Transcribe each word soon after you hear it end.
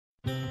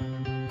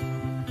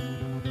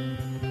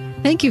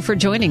Thank you for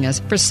joining us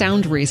for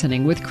Sound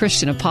Reasoning with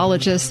Christian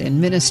apologist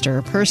and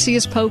minister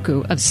Perseus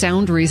Poku of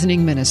Sound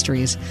Reasoning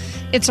Ministries.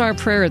 It's our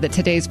prayer that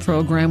today's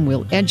program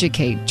will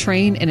educate,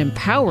 train, and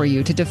empower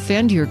you to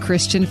defend your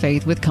Christian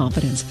faith with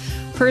confidence.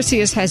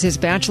 Perseus has his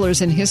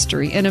bachelor's in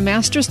history and a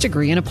master's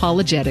degree in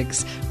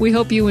apologetics. We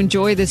hope you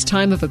enjoy this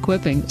time of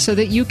equipping so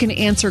that you can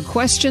answer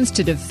questions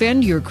to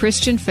defend your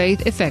Christian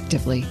faith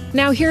effectively.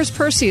 Now here's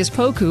Perseus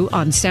Poku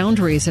on Sound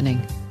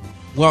Reasoning.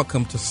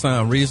 Welcome to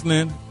Sound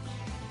Reasoning.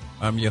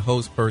 I'm your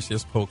host,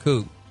 Perseus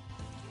Poku.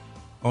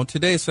 On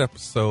today's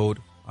episode,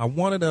 I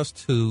wanted us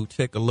to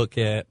take a look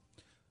at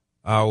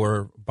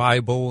our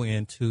Bible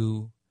and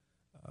to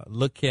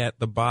look at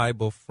the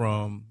Bible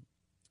from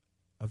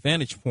a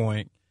vantage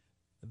point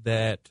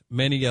that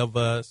many of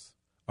us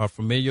are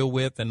familiar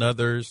with and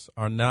others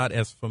are not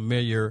as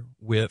familiar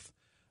with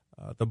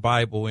the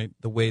Bible in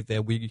the way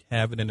that we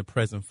have it in the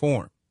present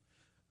form.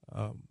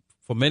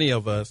 For many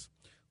of us,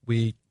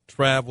 we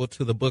travel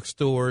to the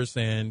bookstores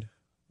and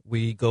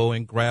we go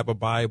and grab a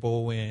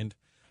Bible and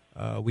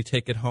we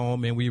take it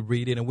home and we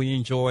read it and we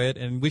enjoy it,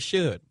 and we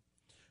should.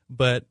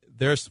 But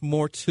there's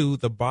more to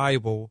the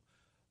Bible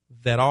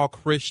that all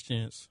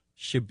Christians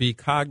should be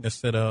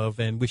cognizant of,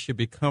 and we should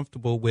be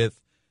comfortable with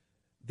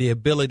the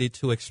ability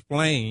to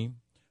explain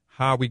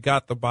how we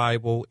got the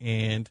Bible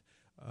and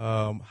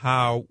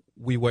how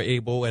we were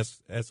able, as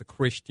a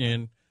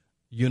Christian,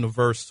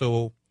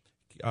 universal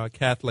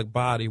Catholic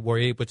body, were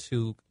able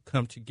to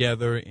come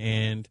together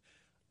and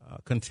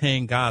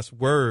contain God's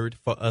word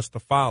for us to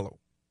follow.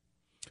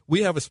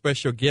 We have a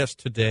special guest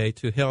today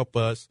to help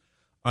us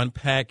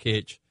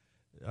unpackage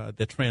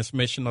the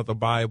transmission of the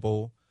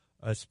Bible,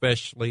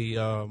 especially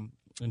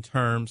in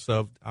terms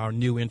of our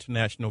new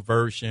international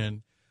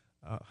version,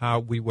 how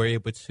we were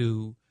able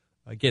to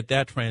get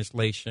that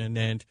translation.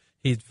 And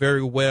he's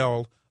very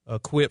well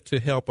equipped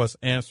to help us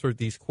answer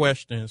these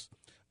questions.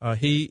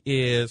 He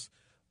is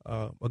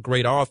a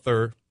great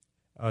author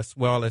as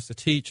well as a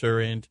teacher,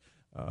 and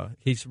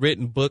he's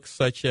written books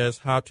such as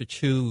How to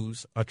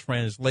Choose a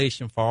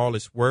Translation for All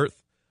Its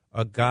Worth,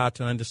 A Guide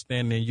to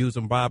Understanding and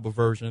Using Bible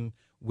Version,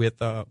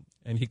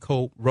 and he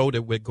co-wrote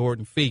it with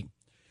Gordon Fee,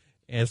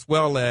 as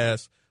well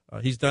as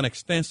he's done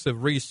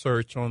extensive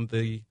research on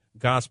the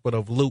Gospel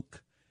of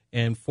Luke.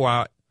 And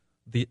for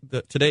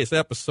today's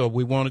episode,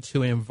 we wanted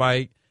to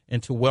invite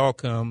and to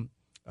welcome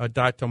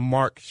Dr.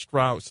 Mark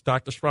Strauss.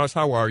 Dr. Strauss,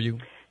 how are you?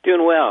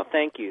 Doing well,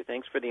 thank you.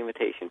 Thanks for the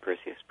invitation,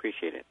 Perseus.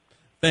 Appreciate it.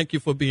 Thank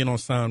you for being on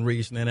Sound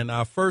Reasoning. And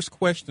our first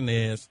question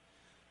is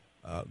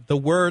the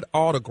word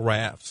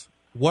autographs.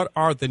 What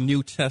are the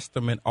New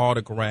Testament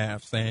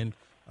autographs, and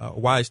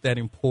why is that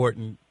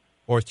important,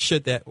 or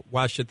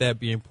why should that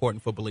be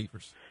important for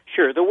believers?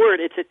 Sure. The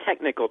word, it's a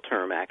technical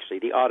term, actually,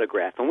 the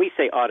autograph. When we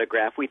say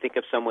autograph, we think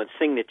of someone's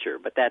signature,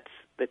 but that's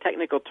the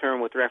technical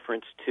term with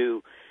reference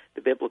to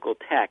the biblical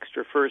text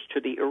refers to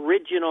the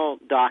original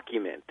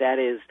document. That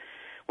is,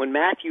 when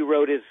Matthew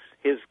wrote his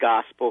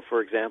gospel,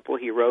 for example,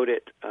 he wrote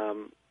it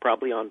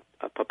probably on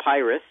a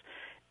papyrus,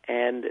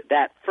 and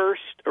that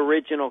first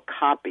original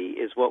copy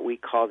is what we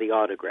call the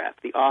autograph,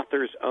 the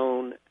author's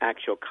own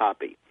actual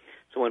copy.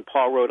 So when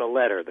Paul wrote a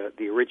letter,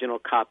 the original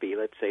copy,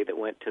 let's say, that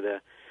went to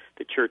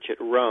the church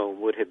at Rome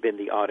would have been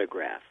the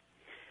autograph.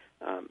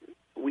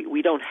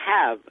 We don't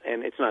have,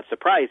 and it's not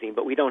surprising,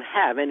 but we don't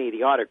have any of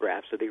the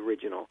autographs of the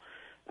original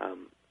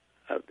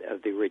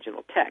of the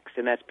original text,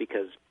 and that's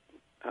because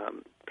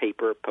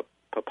paper,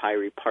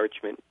 papyri,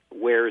 parchment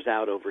wears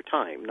out over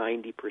time.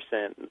 90%,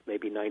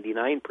 maybe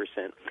 99%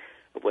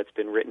 of what's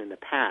been written in the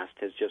past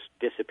has just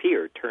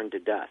disappeared, turned to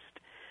dust.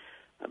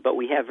 But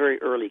we have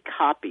very early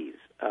copies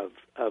of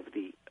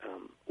the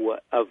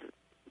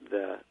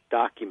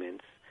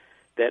documents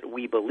that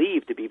we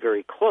believe to be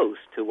very close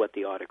to what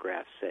the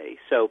autographs say.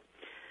 So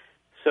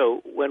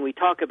when we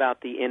talk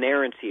about the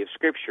inerrancy of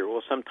Scripture,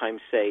 we'll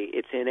sometimes say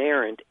it's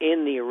inerrant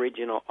in the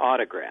original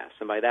autographs,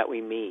 and by that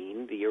we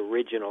mean the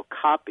original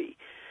copy.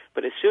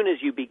 But as soon as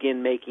you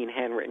begin making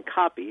handwritten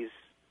copies,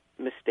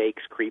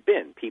 mistakes creep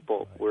in.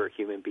 People were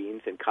human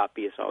beings, and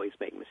copyists always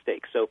make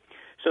mistakes. So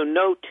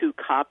no two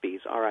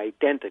copies are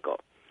identical.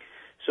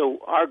 So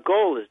our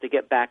goal is to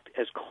get back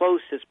as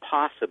close as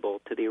possible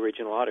to the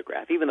original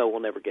autograph. Even though we'll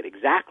never get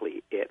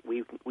exactly it,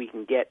 we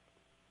can get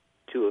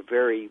to a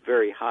very,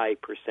 very high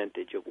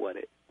percentage of what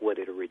it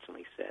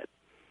originally said.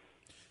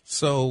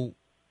 So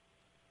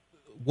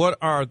what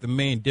are the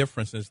main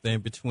differences then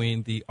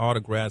between the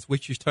autographs,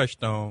 which you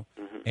touched on,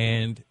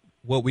 and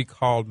what we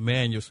call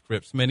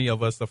manuscripts? Many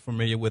of us are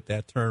familiar with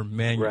that term,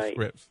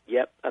 manuscripts. Right.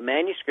 Yep, a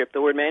manuscript,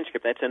 the word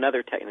manuscript, that's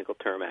another technical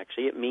term,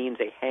 actually. It means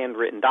a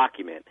handwritten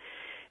document.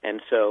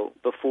 And so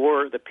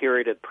before the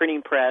period of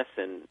printing press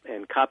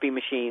and copy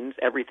machines,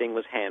 everything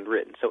was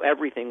handwritten. So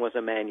everything was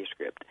a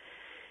manuscript.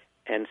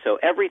 And so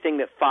everything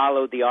that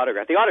followed the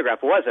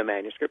autograph was a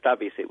manuscript.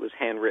 Obviously, it was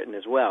handwritten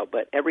as well.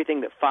 But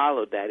everything that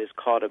followed that is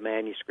called a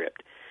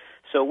manuscript.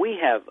 So we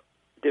have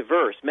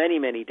diverse, many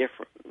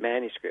different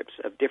manuscripts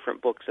of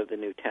different books of the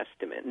New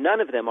Testament.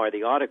 None of them are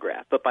the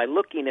autograph, but by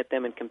looking at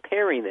them and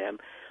comparing them,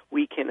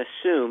 we can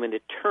assume and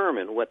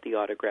determine what the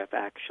autograph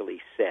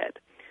actually said.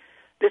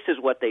 This is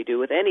what they do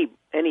with any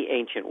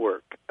ancient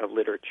work of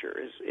literature,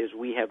 is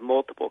we have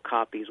multiple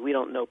copies. We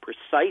don't know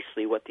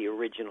precisely what the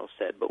original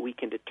said, but we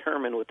can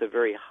determine with a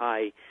very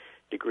high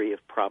degree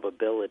of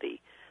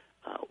probability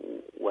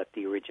what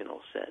the original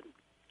said.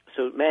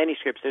 So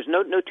manuscripts, there's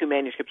no two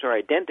manuscripts are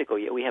identical,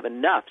 yet we have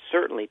enough,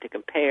 certainly, to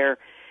compare.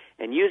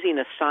 And using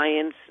a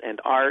science and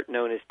art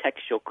known as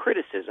textual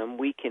criticism,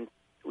 we can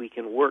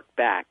work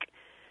back,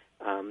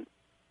 and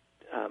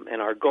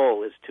our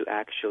goal is to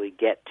actually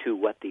get to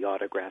what the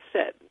autograph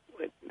said.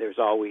 There's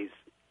always,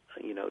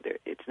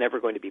 it's never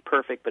going to be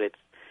perfect,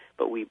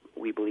 but we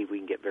believe we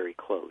can get very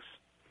close.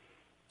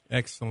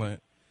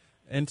 Excellent.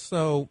 And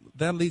so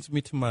that leads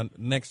me to my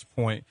next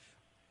point.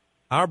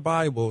 Our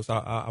Bibles,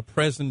 our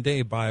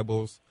present-day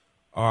Bibles,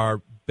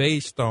 are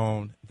based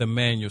on the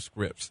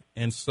manuscripts.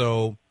 And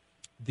so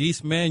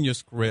these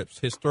manuscripts,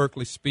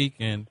 historically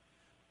speaking,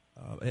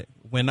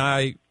 when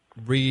I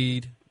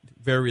read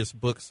various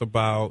books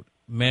about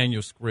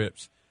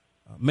manuscripts,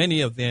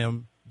 many of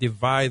them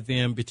divide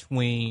them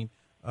between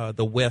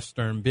the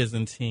Western,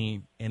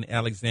 Byzantine, and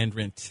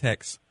Alexandrian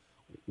texts.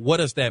 What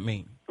does that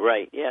mean?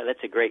 Right. Yeah,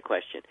 that's a great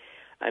question.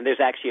 And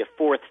there's actually a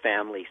fourth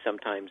family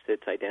sometimes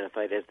that's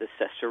identified as the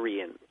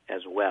Caesarean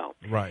as well.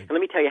 Right. And let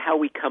me tell you how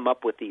we come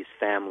up with these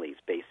families,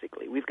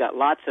 basically. We've got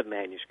lots of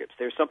manuscripts.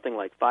 There's something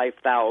like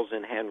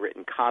 5,000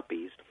 handwritten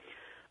copies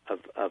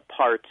of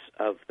parts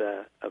of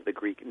the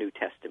Greek New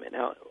Testament.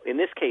 Now, in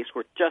this case,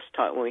 we're just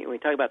when we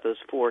talk about those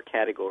four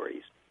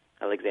categories,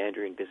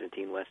 Alexandrian,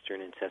 Byzantine, Western,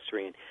 and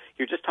Caesarean,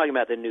 you're just talking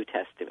about the New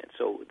Testament.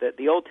 So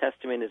the Old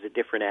Testament is a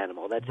different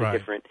animal. That's right. A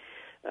different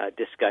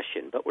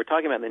discussion, but we're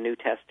talking about the New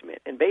Testament.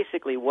 And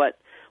basically what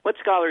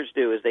scholars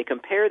do is they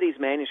compare these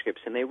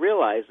manuscripts and they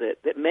realize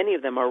that many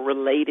of them are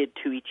related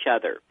to each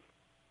other.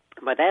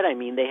 By that I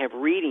mean they have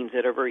readings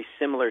that are very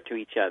similar to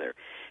each other.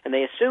 And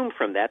they assume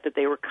from that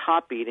they were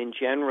copied in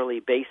generally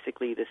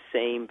basically the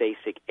same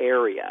basic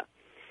area.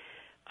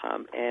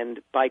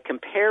 And by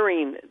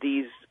comparing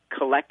these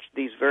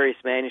various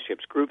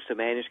manuscripts, groups of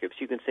manuscripts,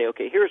 you can say,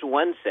 okay, here's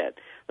one set.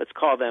 Let's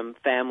call them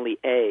Family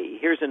A.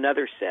 Here's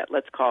another set.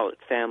 Let's call it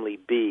Family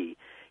B.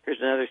 Here's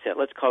another set.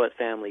 Let's call it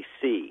Family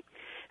C.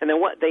 And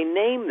then what they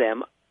name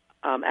them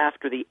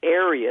after the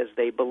areas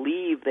they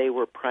believe they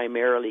were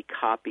primarily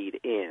copied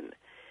in.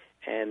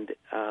 And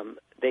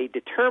they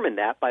determine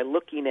that by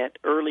looking at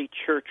early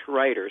church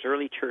writers,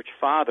 early church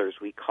fathers,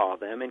 we call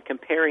them, and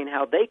comparing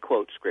how they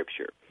quote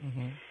Scripture.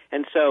 Mm-hmm.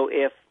 And so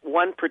if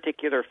one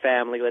particular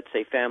family, let's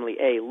say Family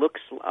A,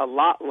 looks a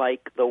lot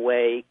like the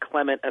way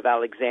Clement of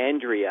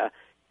Alexandria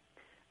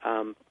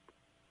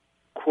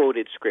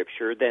quoted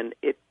Scripture, then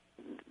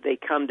they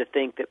come to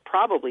think that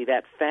probably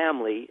that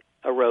family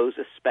arose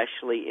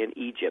especially in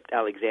Egypt,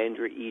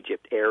 Alexandria,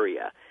 Egypt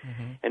area.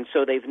 Mm-hmm. And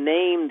so they've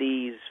named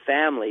these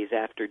families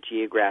after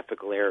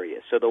geographical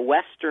areas. So the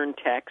Western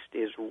text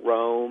is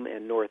Rome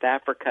and North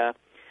Africa.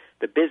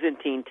 The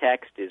Byzantine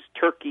text is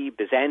Turkey,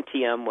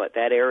 Byzantium,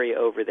 that area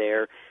over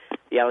there.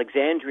 The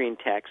Alexandrian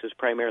text is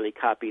primarily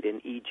copied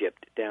in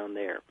Egypt down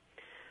there.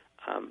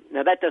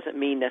 Now, that doesn't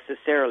mean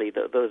necessarily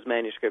those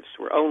manuscripts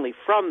were only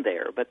from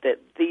there, but that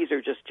these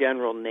are just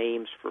general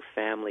names for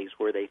families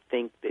where they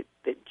think that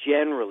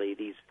generally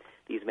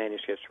these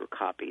manuscripts were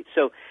copied.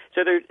 So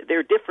there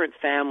are different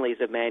families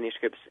of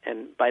manuscripts,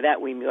 and by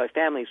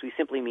families, we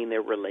simply mean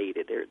they're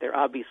related. They're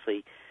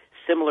obviously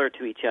similar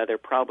to each other,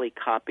 probably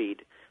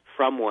copied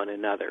from one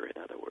another,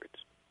 in other words.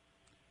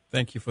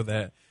 Thank you for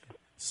that.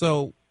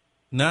 So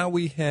now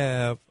we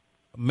have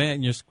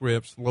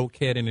manuscripts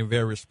located in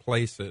various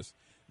places.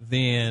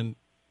 Then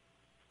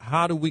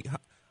how do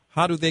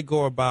they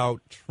go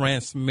about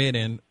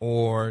transmitting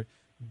or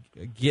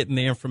getting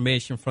the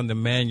information from the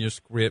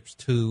manuscripts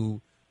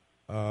to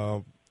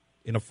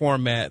in a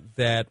format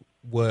that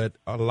would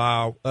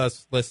allow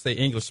us, let's say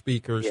English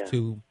speakers,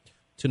 to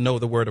know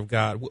the Word of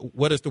God?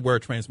 What does the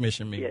word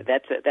transmission mean? Yeah,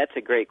 that's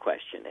a great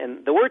question.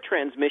 And the word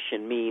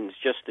transmission means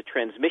just the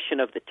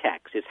transmission of the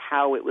text, is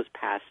how it was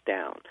passed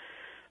down.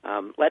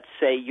 Let's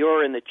say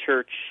you're in the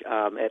church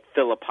at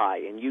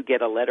Philippi and you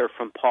get a letter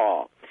from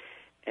Paul,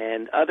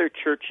 and other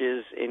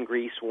churches in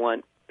Greece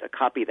want to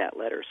copy that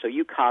letter. So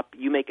you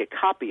make a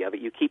copy of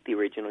it, you keep the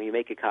original, you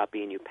make a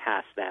copy, and you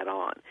pass that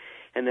on.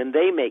 And then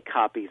they make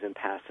copies and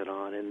pass it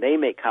on, and they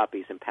make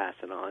copies and pass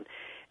it on.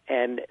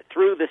 And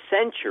through the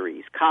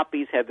centuries,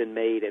 copies have been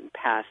made and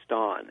passed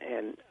on.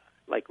 And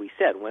like we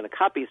said, when a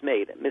copy is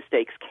made,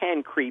 mistakes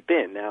can creep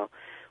in. Now,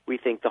 we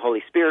think the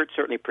Holy Spirit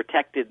certainly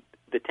protected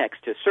the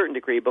text to a certain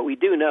degree, but we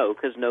do know,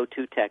 because no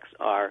two texts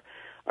are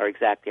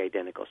exactly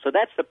identical. So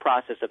that's the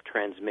process of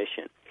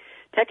transmission.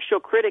 Textual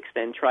critics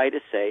then try to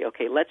say,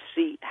 okay, let's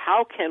see,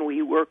 how can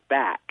we work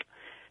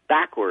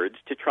backwards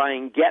to try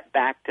and get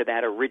back to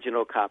that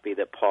original copy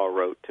that Paul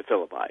wrote to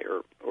Philippi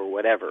or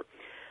whatever.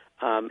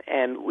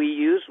 And we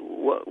use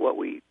what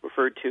we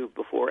referred to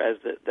before as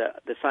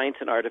the science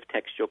and art of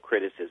textual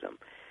criticism.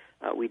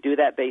 We do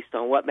that based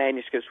on what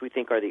manuscripts we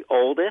think are the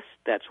oldest.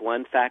 That's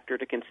one factor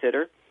to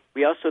consider.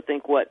 We also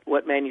think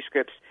what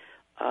manuscripts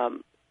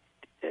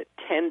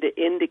tend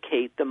to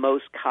indicate the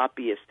most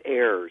copyist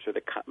errors or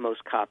the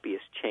most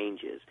copyist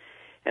changes.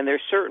 And there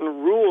are certain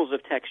rules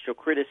of textual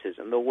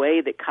criticism, the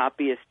way that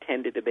copyists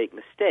tended to make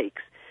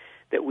mistakes,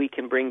 that we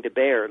can bring to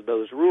bear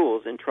those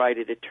rules and try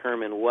to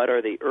determine what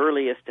are the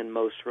earliest and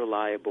most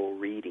reliable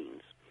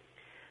readings.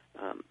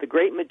 The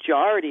great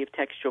majority of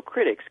textual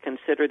critics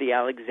consider the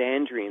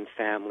Alexandrian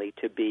family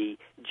to be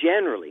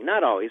generally,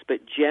 not always, but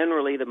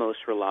generally the most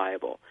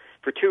reliable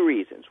for two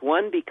reasons.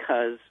 One,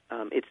 because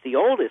it's the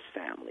oldest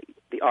family.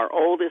 Our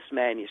oldest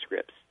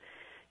manuscripts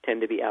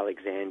tend to be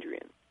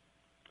Alexandrian.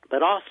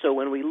 But also,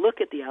 when we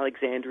look at the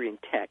Alexandrian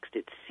text,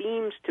 it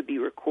seems to be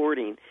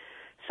recording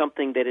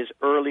something that is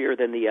earlier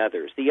than the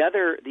others. The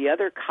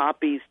other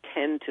copies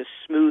tend to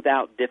smooth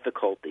out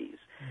difficulties,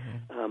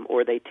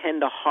 or they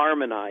tend to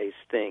harmonize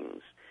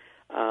things,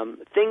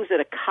 things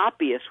that a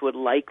copyist would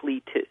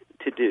likely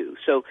to do.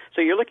 So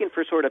you're looking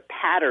for sort of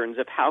patterns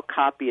of how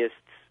copyists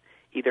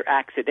either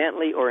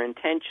accidentally or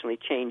intentionally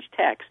change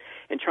text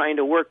and trying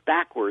to work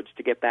backwards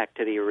to get back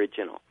to the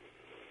original.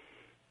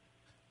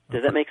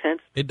 Does that make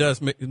sense? It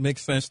does make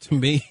sense to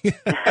me.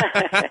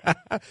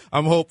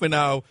 I'm hoping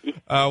our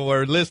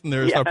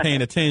listeners are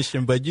paying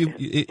attention, but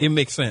it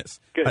makes sense.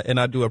 Good. And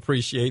I do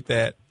appreciate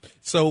that.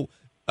 So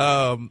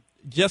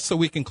just so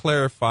we can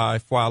clarify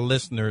for our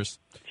listeners,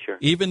 sure.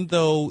 Even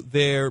though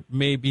there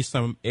may be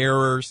some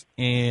errors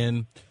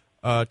in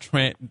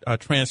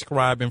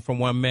transcribing from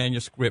one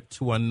manuscript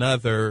to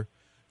another,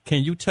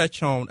 can you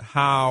touch on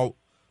how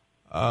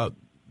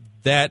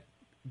that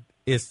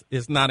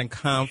is not in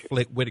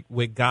conflict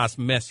with God's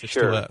message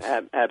to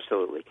us?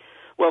 Absolutely.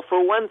 Well,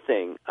 for one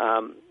thing,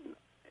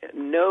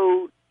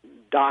 no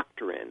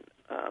doctrine,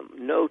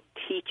 no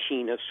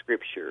teaching of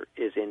Scripture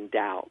is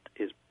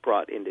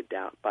brought into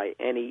doubt by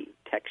any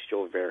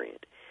textual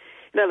variant.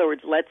 In other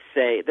words, let's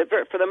say that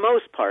for the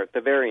most part,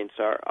 the variants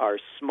are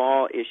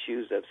small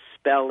issues of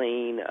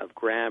spelling, of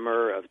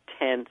grammar, of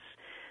tense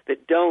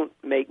that don't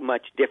make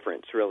much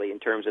difference, really, in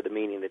terms of the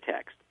meaning of the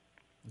text.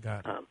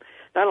 Got it.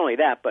 Not only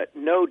that, but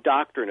no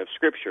doctrine of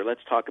Scripture, let's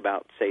talk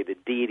about, say, the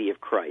deity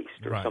of Christ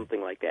or something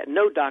like that.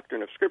 No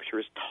doctrine of Scripture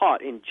is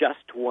taught in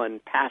just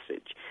one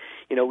passage.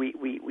 You know, we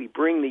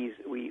learn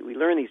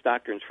these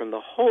doctrines from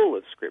the whole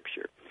of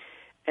Scripture.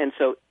 And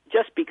so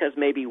just because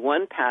maybe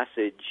one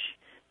passage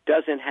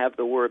doesn't have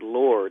the word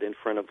Lord in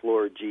front of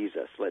Lord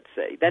Jesus, let's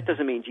say, that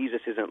doesn't mean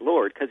Jesus isn't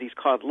Lord, because he's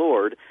called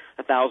Lord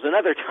 1,000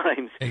 other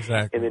times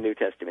in the New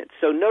Testament.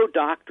 So no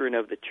doctrine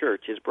of the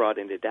church is brought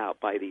into doubt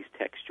by these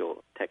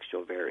textual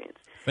variants.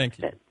 Thank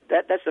you.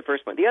 That's the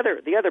first point. The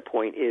other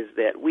point is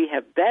that we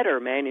have better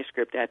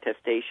manuscript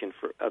attestation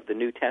of the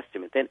New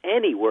Testament than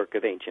any work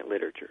of ancient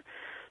literature.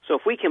 So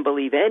if we can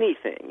believe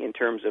anything in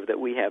terms of that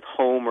we have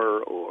Homer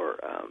or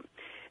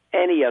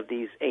any of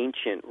these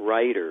ancient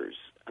writers,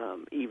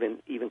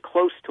 even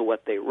close to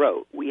what they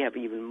wrote, we have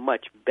even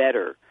much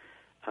better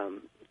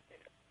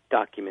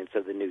documents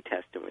of the New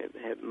Testament.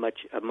 We have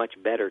a much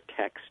better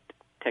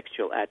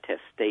textual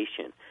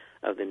attestation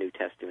of the New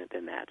Testament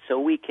than that. So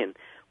we can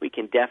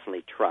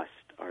definitely trust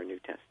our New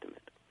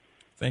Testament.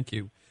 Thank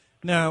you.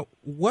 Now,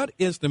 what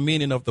is the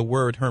meaning of the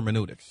word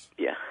hermeneutics?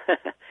 Yeah.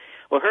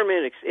 Well,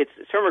 hermeneutics, it's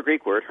from a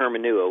Greek word,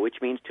 hermeneuo, which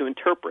means to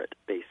interpret,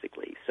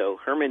 basically. So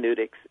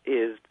hermeneutics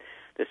is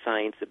the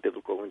science of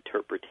biblical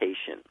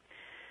interpretation.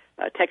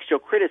 Textual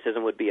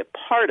criticism would be a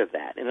part of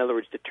that. In other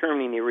words,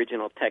 determining the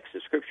original text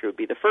of Scripture would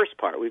be the first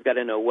part. We've got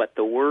to know what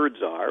the words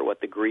are,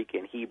 what the Greek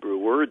and Hebrew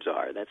words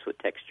are. That's what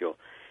textual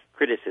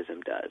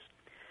criticism does.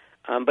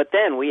 But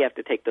then we have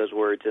to take those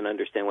words and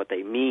understand what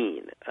they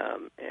mean,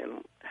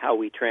 and how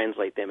we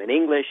translate them in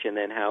English, and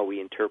then how we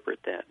interpret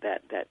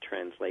that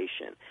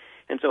translation.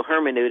 And so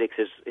hermeneutics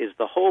is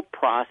the whole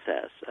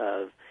process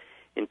of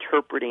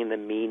interpreting the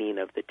meaning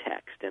of the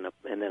text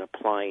and then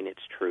applying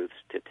its truths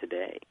to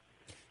today.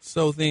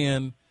 So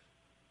then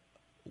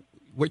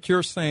what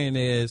you're saying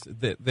is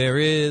that there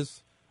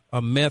is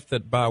a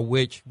method by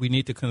which we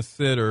need to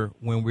consider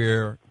when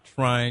we're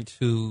trying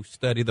to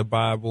study the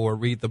Bible or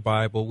read the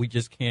Bible. We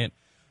just can't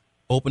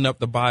open up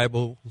the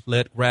Bible,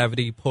 let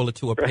gravity pull it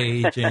to a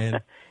page,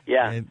 and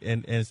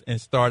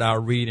and start our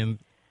reading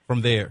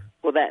from there.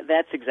 Well,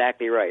 that's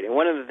exactly right. And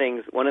one of the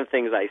things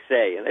I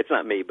say, and it's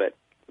not me, but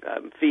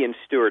Fee and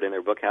Stewart in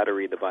their book How to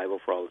Read the Bible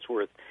for All It's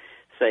Worth,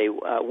 say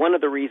one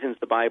of the reasons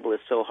the Bible is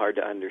so hard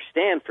to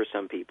understand for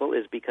some people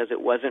is because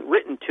it wasn't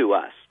written to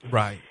us.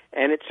 Right.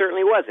 And it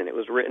certainly wasn't. It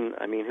was written,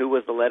 who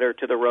was the letter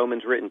to the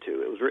Romans written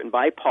to? It was written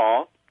by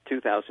Paul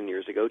 2,000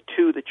 years ago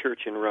to the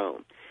church in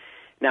Rome.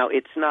 Now,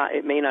 it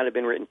may not have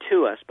been written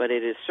to us, but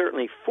it is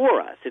certainly for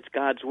us. It's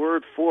God's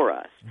word for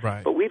us.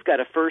 Right. But we've got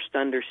to first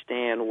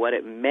understand what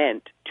it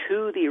meant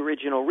to the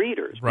original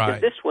readers. Right.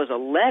 Because this was a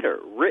letter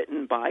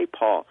written by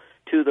Paul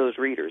to those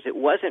readers. It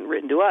wasn't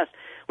written to us,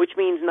 which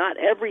means not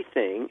every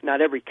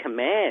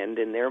command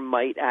in there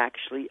might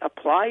actually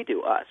apply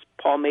to us.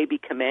 Paul may be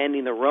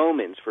commanding the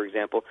Romans, for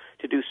example,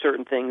 to do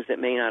certain things that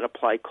may not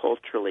apply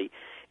culturally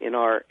in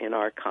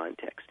our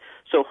context.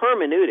 So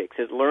hermeneutics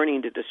is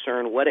learning to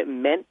discern what it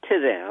meant to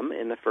them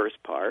in the first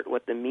part,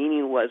 what the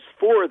meaning was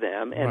for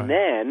them, and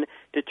then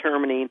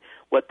determining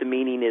what the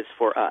meaning is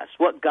for us,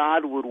 what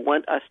God would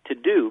want us to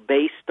do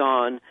based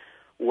on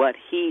what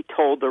he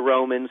told the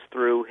Romans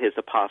through his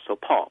apostle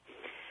Paul.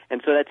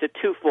 And so that's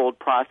a twofold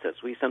process.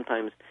 We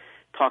sometimes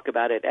talk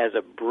about it as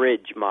a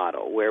bridge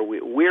model, where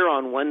we're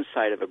on one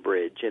side of a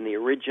bridge and the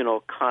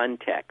original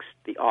context,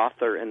 the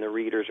author and the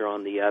readers are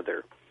on the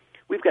other.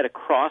 We've got to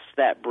cross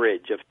that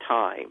bridge of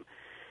time,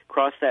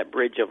 cross that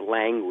bridge of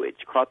language,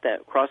 cross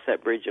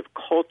that bridge of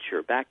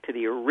culture back to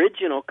the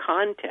original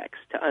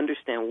context to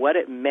understand what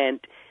it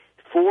meant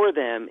for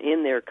them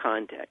in their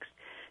context.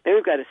 Then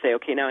we've got to say,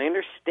 okay, now I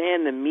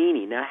understand the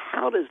meaning. Now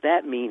how does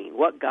that meaning,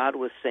 what God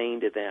was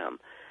saying to them,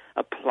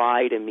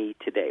 apply to me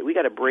today? We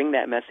got to bring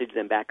that message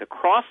then back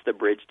across the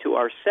bridge to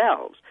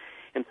ourselves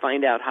and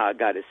find out how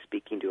God is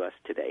speaking to us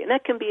today. And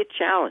that can be a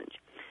challenge.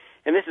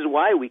 And this is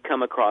why we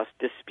come across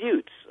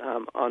disputes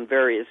on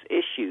various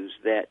issues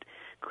that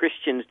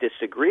Christians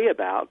disagree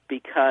about,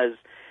 because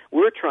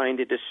we're trying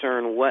to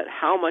discern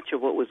how much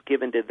of what was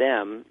given to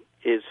them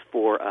is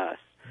for us.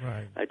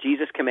 Right.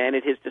 Jesus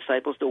commanded his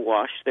disciples to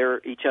wash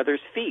each other's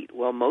feet.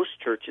 Well, most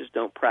churches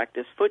don't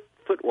practice foot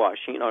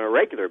washing on a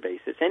regular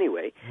basis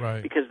anyway,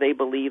 because they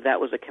believe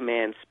that was a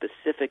command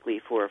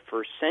specifically for a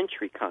first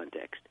century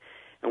context.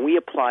 And we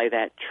apply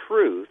that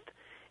truth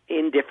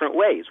in different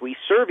ways. We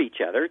serve each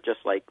other, just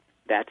like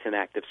that's an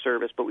act of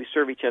service, but we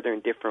serve each other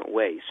in different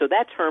ways. So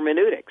that's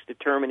hermeneutics,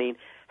 determining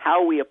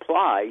how we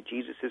apply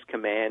Jesus'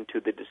 command to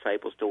the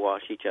disciples to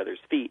wash each other's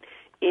feet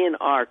in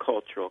our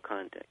cultural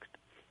context.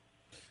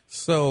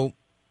 So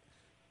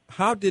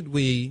how did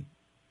we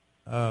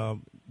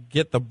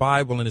get the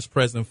Bible in its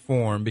present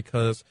form?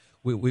 Because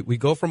we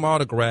go from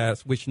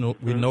autographs, which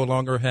we no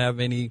longer have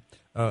any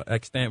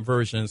extant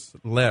versions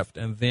left,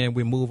 and then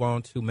we move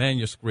on to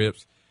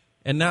manuscripts,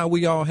 and now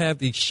we all have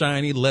these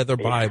shiny leather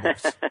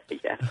Bibles.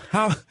 Yeah.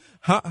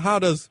 How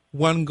does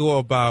one go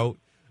about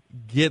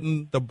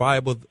getting the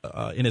Bible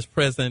in its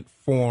present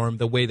form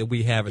the way that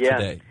we have it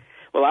today?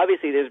 Well,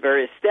 obviously, there's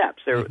various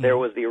steps. There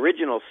was the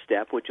original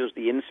step, which was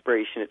the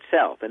inspiration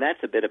itself, and that's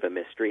a bit of a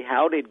mystery.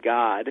 How did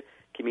God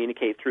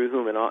communicate through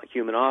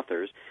human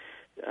authors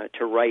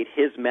to write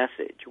his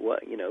message? Well,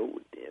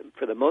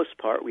 for the most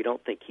part, we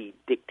don't think he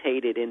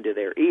dictated into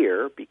their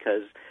ear,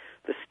 because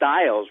the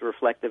styles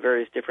reflect the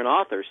various different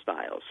author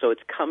styles. So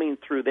it's coming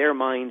through their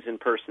minds and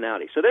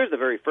personality. So there's the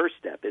very first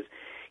step, is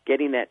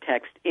getting that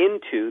text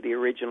into the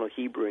original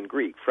Hebrew and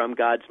Greek, from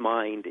God's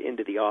mind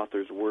into the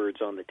author's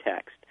words on the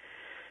text.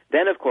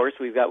 Then, of course,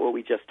 we've got what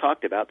we just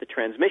talked about, the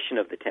transmission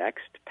of the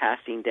text,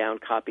 passing down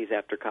copies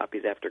after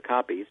copies after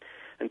copies,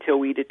 until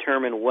we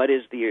determine what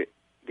is the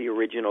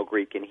original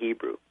Greek and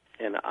Hebrew.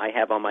 And I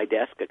have on my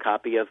desk a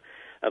copy of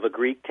a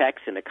Greek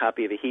text and a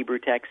copy of a Hebrew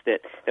text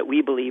that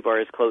we believe are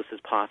as close as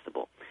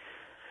possible.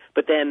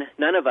 But then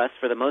none of us,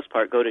 for the most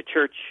part, go to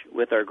church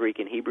with our Greek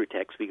and Hebrew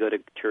text. We go to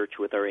church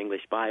with our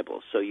English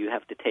Bibles. So you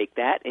have to take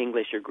that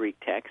English or Greek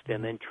text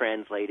and then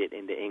translate it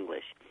into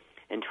English.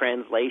 And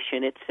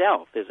translation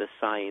itself is a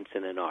science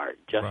and an art,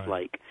 just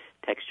like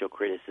textual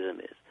criticism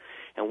is.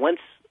 And once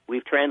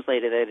we've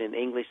translated it in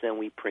English, then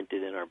we print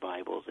it in our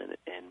Bibles.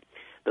 And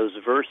those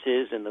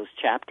verses and those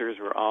chapters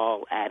were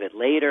all added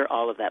later.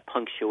 All of that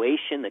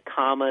punctuation, the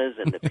commas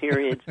and the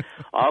periods,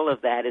 all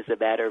of that is a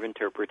matter of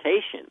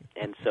interpretation.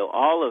 And so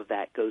all of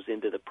that goes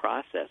into the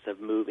process of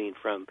moving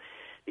from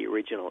the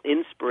original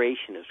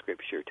inspiration of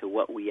Scripture to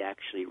what we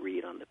actually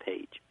read on the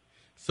page.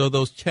 So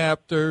those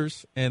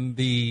chapters and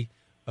the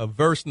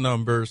verse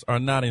numbers are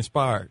not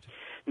inspired.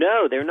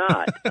 No, they're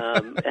not.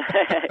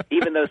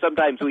 Even though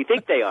sometimes we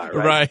think they are,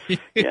 right?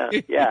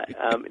 Yeah.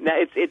 Now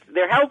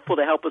they're helpful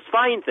to help us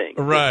find things,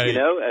 right?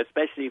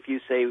 Especially if you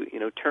say,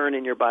 turn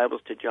in your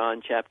Bibles to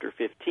John chapter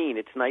 15.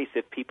 It's nice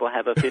if people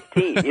have a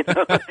 15,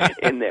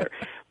 in there.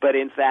 But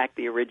in fact,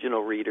 the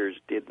original readers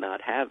did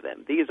not have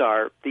them. These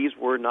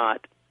were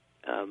not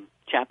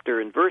chapter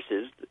and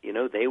verses.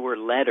 They were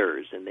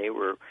letters, and they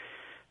were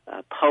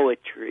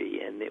poetry,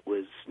 and it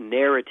was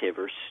narrative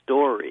or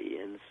story,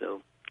 and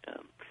so.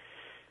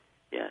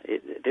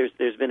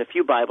 There's been a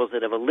few Bibles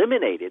that have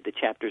eliminated the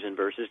chapters and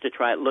verses to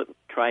try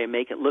and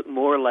make it look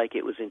more like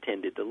it was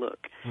intended to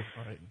look.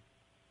 Right.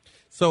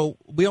 So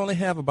we only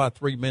have about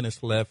 3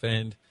 minutes left,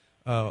 and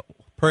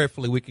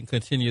prayerfully we can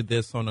continue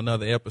this on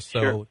another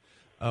episode.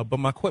 Sure. But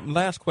my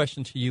last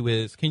question to you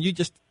is: can you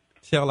just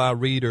tell our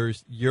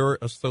readers your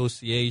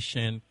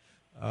association,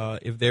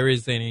 if there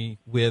is any,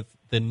 with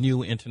the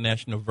New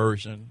International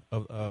Version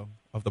of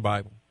the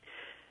Bible?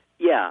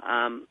 Yeah.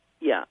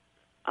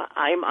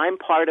 I'm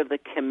part of the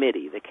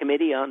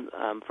committee on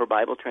for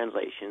Bible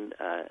translation.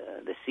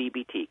 The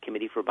CBT,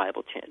 Committee for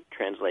Bible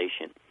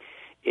Translation,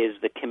 is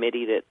the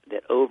committee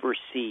that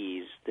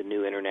oversees the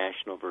New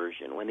International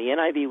Version. When the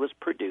NIV was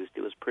produced,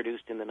 it was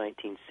produced in the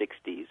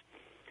 1960s,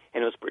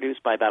 and it was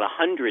produced by about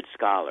 100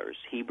 scholars,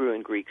 Hebrew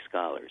and Greek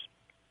scholars,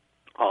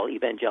 all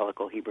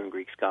evangelical Hebrew and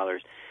Greek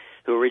scholars,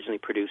 who originally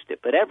produced it.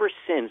 But ever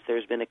since,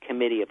 there's been a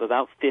committee of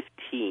about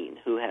 15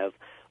 who have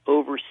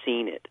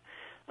overseen it.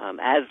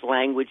 As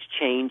language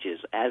changes,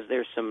 as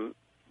there's some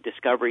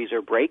discoveries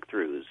or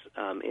breakthroughs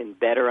in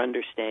better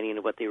understanding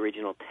of what the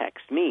original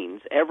text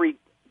means, every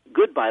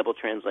good Bible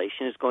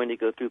translation is going to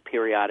go through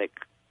periodic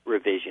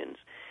revisions.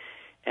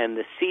 And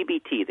the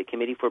CBT, the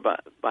Committee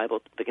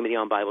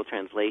on Bible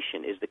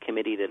Translation, is the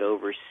committee that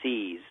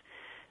oversees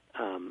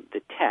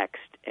the text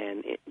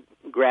and it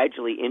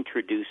gradually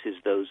introduces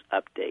those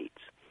updates.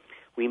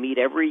 We meet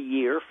every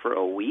year for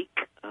a week,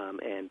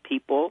 and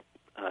people,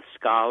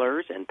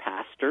 scholars and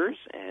pastors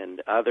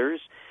and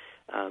others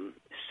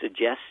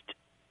suggest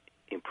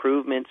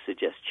improvements,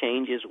 suggest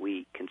changes.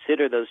 We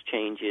consider those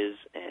changes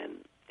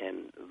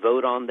and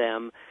vote on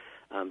them.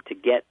 To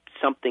get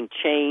something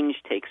changed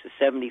takes a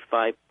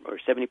 75 or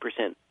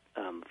 70%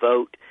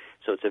 vote,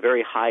 so it's a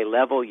very high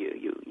level.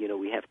 You know,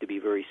 we have to be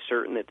very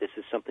certain that this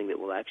is something that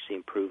will actually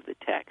improve the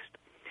text.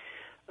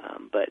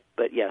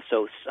 But yeah,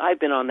 so I've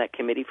been on that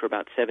committee for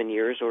about 7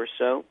 years or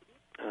so.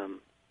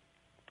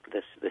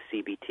 The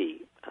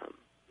CBT,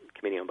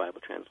 Committee on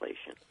Bible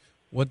Translation.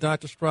 Well,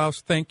 Dr.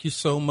 Strauss, thank you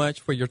so much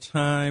for your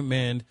time.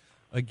 And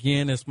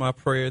again, it's my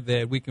prayer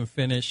that we can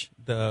finish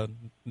the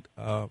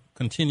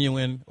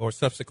continuing or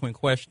subsequent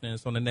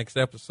questions on the next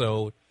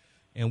episode.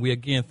 And we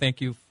again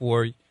thank you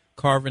for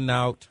carving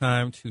out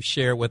time to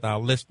share with our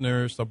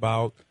listeners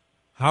about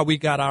how we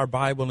got our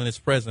Bible in its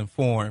present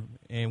form.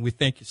 And we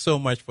thank you so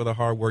much for the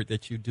hard work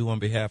that you do on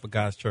behalf of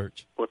God's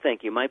church. Well,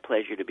 thank you. My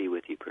pleasure to be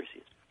with you,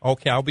 Perseus.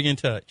 Okay, I'll be in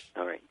touch.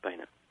 All right, bye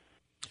now.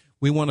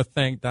 We want to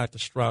thank Dr.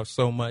 Strauss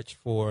so much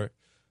for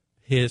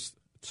his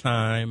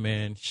time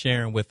and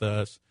sharing with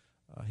us.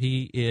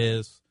 He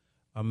is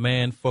a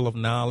man full of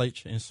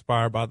knowledge,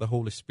 inspired by the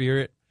Holy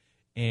Spirit,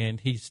 and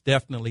he's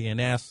definitely an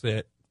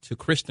asset to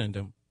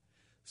Christendom.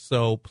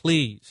 So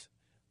please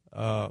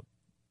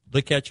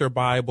look at your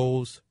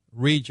Bibles,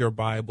 read your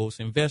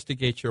Bibles,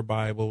 investigate your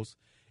Bibles,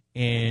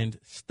 and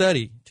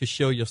study to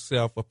show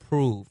yourself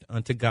approved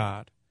unto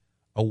God,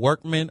 a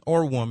workman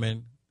or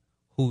woman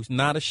who's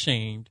not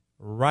ashamed,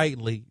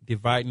 rightly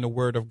dividing the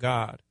word of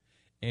God.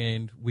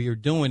 And we are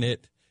doing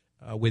it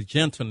with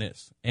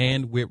gentleness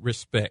and with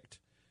respect.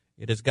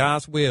 It is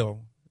God's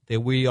will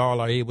that we all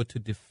are able to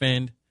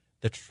defend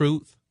the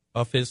truth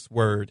of his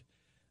word.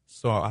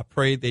 So I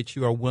pray that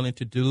you are willing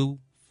to do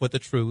for the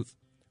truth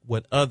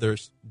what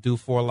others do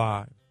for a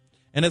lie.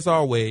 And as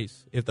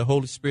always, if the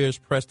Holy Spirit has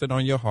pressed it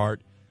on your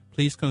heart,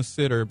 please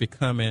consider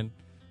becoming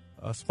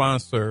a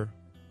sponsor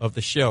of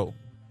the show.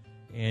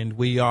 And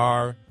we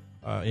are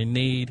in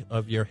need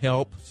of your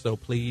help, so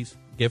please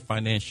give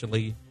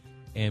financially.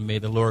 And may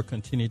the Lord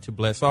continue to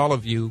bless all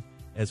of you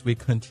as we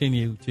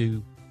continue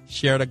to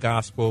share the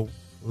gospel,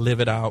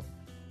 live it out,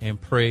 and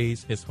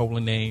praise his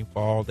holy name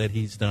for all that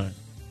he's done.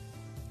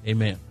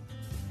 Amen.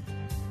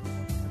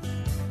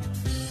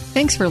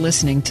 Thanks for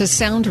listening to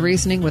Sound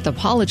Reasoning with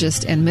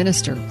apologist and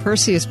minister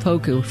Perseus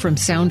Poku from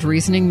Sound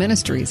Reasoning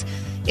Ministries.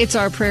 It's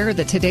our prayer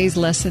that today's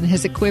lesson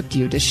has equipped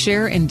you to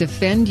share and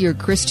defend your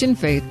Christian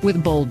faith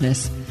with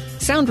boldness.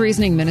 Sound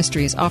Reasoning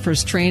Ministries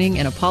offers training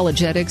in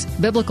apologetics,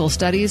 biblical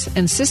studies,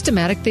 and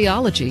systematic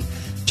theology.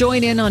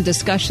 Join in on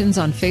discussions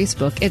on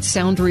Facebook at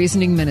Sound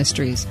Reasoning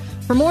Ministries.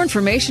 For more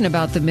information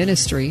about the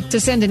ministry,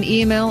 to send an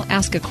email,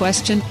 ask a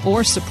question,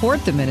 or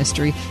support the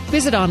ministry,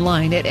 visit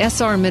online at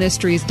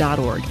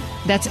srministries.org.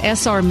 That's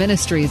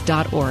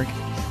srministries.org.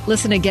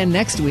 Listen again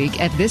next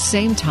week at this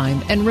same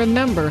time. And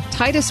remember,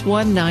 Titus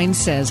 1:9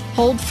 says,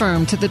 hold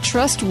firm to the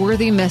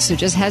trustworthy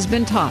message as has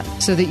been taught,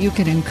 so that you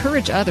can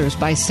encourage others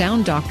by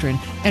sound doctrine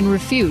and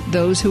refute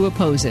those who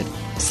oppose it.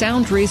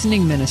 Sound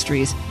Reasoning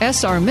Ministries,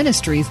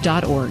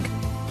 srministries.org. Have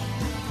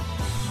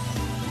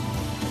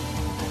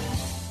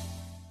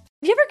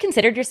you ever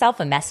considered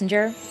yourself a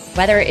messenger?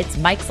 Whether it's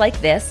mics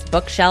like this,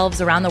 bookshelves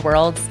around the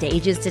world,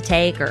 stages to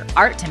take, or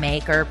art to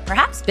make, or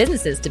perhaps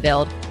businesses to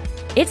build,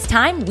 it's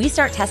time we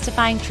start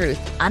testifying truth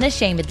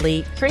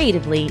unashamedly,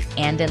 creatively,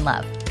 and in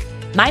love.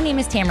 My name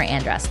is Tamara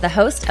Andrus, the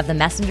host of the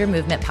Messenger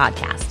Movement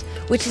podcast,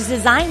 which is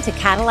designed to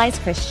catalyze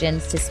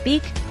Christians to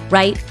speak,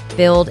 write,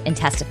 build, and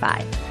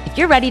testify. If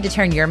you're ready to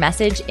turn your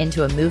message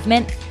into a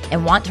movement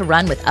and want to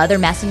run with other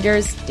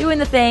messengers doing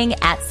the thing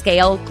at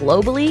scale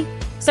globally,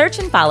 search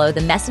and follow the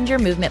Messenger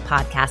Movement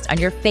podcast on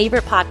your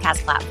favorite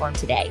podcast platform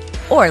today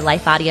or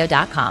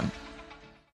lifeaudio.com.